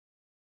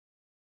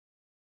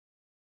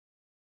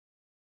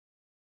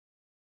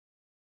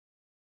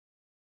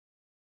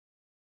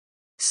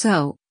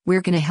So,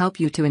 we're gonna help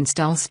you to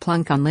install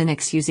Splunk on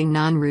Linux using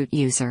non-root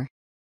user.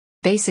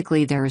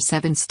 Basically there are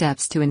 7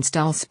 steps to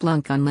install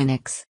Splunk on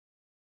Linux.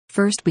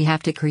 First we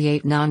have to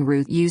create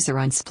non-root user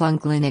on Splunk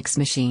Linux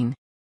machine.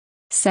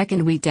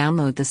 Second we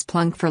download the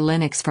Splunk for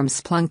Linux from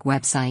Splunk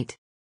website.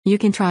 You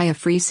can try a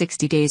free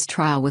 60 days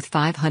trial with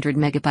 500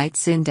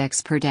 megabytes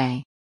index per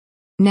day.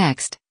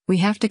 Next, we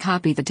have to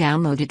copy the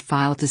downloaded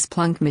file to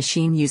Splunk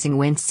machine using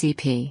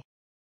WinCP.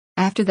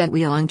 After that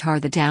we'll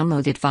untar the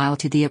downloaded file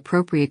to the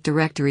appropriate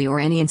directory or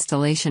any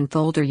installation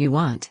folder you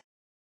want.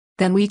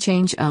 Then we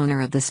change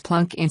owner of the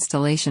Splunk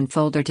installation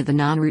folder to the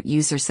non-root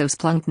user so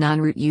Splunk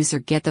non-root user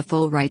get the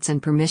full rights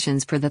and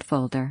permissions for that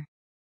folder.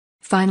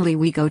 Finally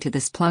we go to the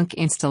Splunk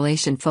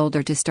installation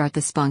folder to start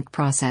the Splunk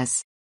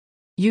process.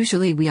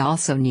 Usually we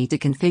also need to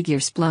configure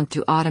Splunk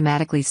to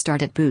automatically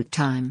start at boot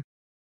time.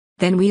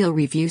 Then we'll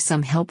review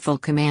some helpful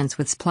commands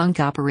with Splunk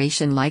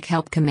operation like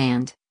help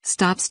command,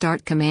 stop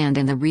start command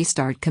and the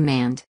restart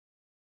command.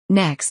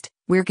 Next,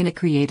 we're gonna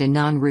create a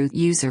non-root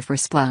user for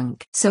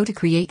Splunk. So to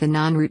create the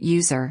non-root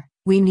user,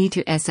 we need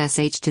to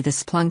SSH to the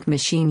Splunk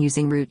machine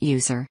using root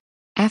user.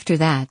 After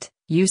that,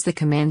 use the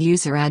command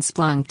user add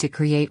Splunk to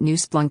create new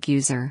Splunk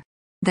user.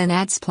 Then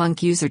add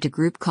Splunk user to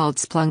group called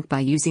Splunk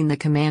by using the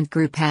command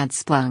group add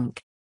Splunk.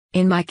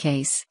 In my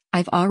case,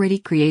 I've already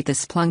created the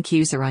Splunk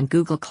user on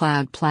Google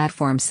Cloud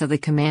Platform so the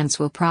commands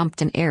will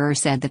prompt an error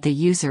said that the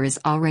user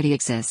already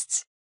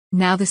exists.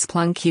 Now the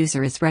Splunk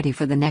user is ready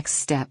for the next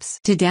steps.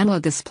 To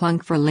download the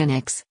Splunk for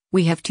Linux,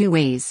 we have 2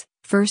 ways.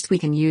 First we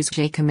can use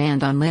J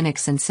command on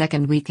Linux and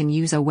second we can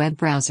use a web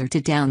browser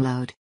to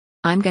download.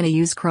 I'm gonna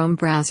use Chrome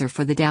browser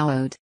for the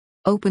download.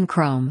 Open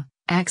Chrome,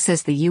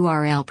 access the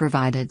URL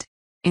provided.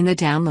 In the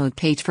download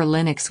page for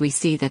Linux we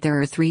see that there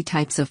are 3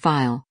 types of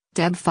file.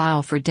 Deb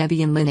file for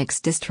Debian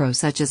Linux distro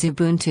such as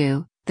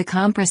Ubuntu, the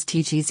compressed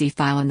TGZ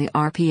file and the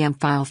RPM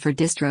file for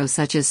distros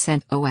such as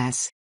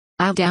CentOS.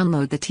 I'll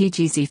download the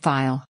TGZ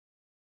file.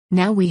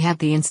 Now we have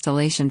the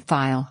installation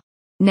file.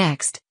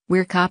 Next,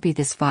 we'll copy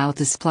this file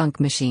to Splunk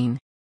machine.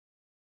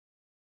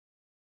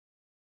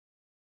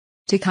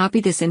 To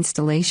copy this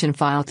installation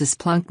file to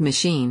Splunk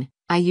machine,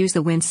 I use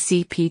the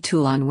WinCP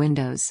tool on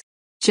Windows.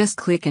 Just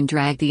click and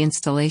drag the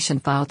installation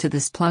file to the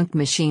Splunk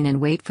machine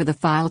and wait for the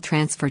file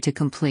transfer to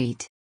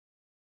complete.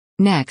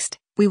 Next,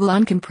 we will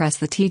uncompress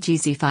the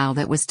TGZ file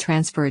that was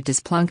transferred to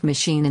Splunk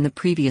machine in the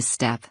previous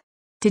step.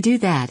 To do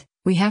that,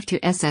 we have to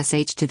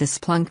SSH to the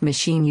Splunk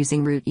machine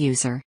using root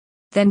user.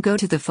 Then go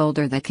to the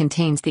folder that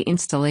contains the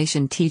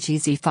installation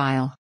TGZ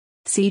file.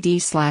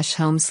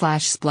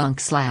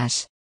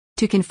 cd/home/splunk/.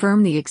 To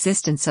confirm the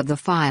existence of the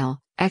file,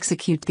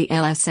 execute the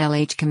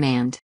lslh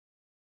command.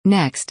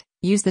 Next,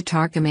 use the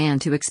tar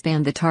command to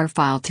expand the tar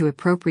file to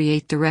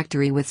appropriate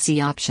directory with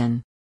C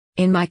option.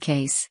 In my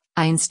case,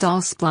 I install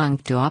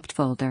Splunk to opt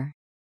folder.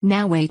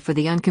 Now wait for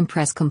the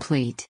uncompress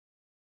complete.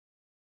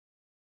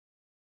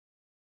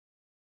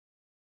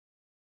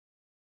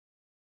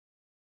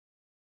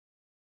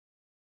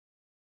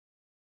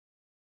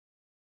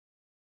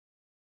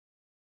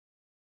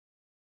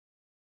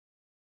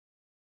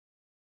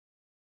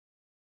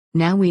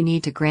 Now we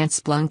need to grant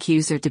Splunk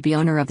user to be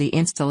owner of the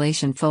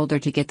installation folder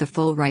to get the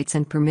full rights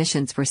and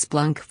permissions for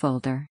Splunk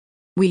folder.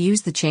 We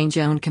use the change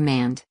own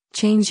command,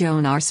 change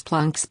own r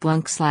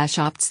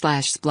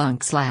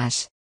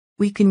Splunk/opt/Splunk/.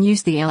 We can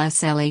use the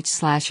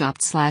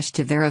lslh/opt/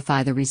 to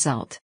verify the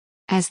result.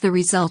 As the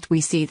result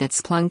we see that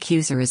Splunk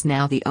user is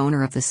now the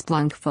owner of the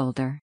Splunk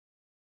folder.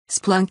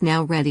 Splunk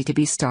now ready to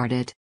be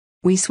started.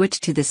 We switch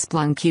to the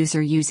Splunk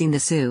user using the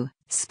su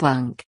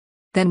Splunk.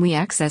 Then we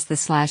access the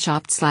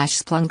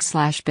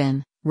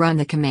 /opt/Splunk/bin, run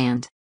the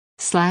command.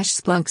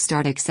 /Splunk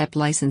start accept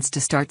license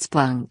to start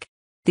Splunk.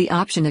 The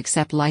option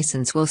accept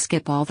license will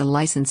skip all the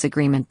license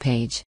agreement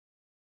page.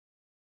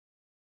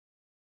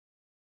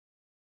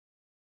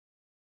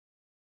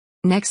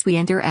 Next we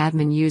enter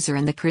admin user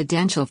and the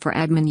credential for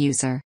admin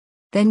user.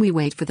 Then we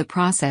wait for the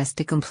process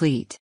to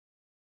complete.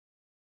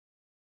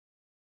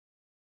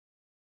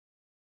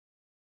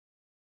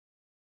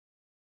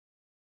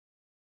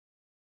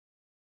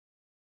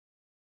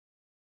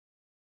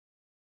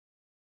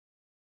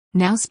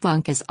 Now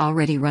Splunk is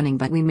already running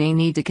but we may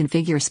need to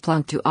configure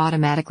Splunk to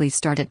automatically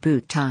start at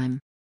boot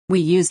time. We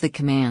use the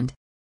command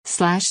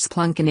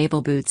 /Splunk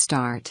enable boot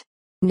start.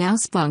 Now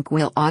Splunk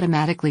will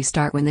automatically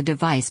start when the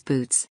device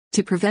boots.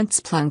 To prevent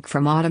Splunk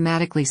from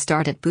automatically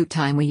start at boot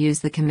time we use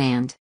the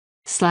command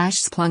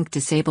 /Splunk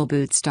disable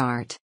boot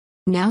start.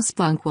 Now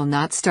Splunk will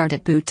not start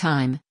at boot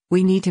time.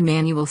 We need to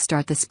manual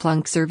start the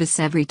Splunk service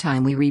every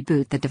time we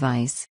reboot the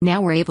device.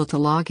 Now we're able to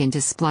log into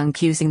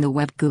Splunk using the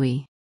web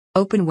GUI.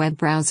 Open web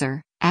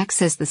browser.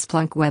 Access the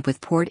Splunk web with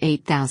port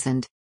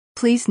 8000.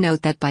 Please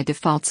note that by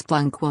default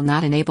Splunk will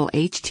not enable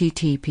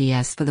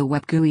HTTPS for the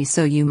web GUI,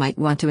 so you might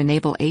want to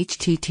enable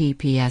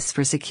HTTPS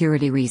for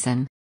security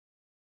reason.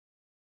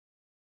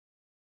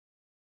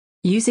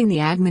 Using the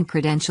admin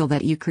credential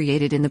that you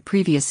created in the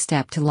previous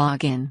step to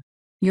log in.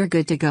 You're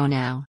good to go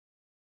now.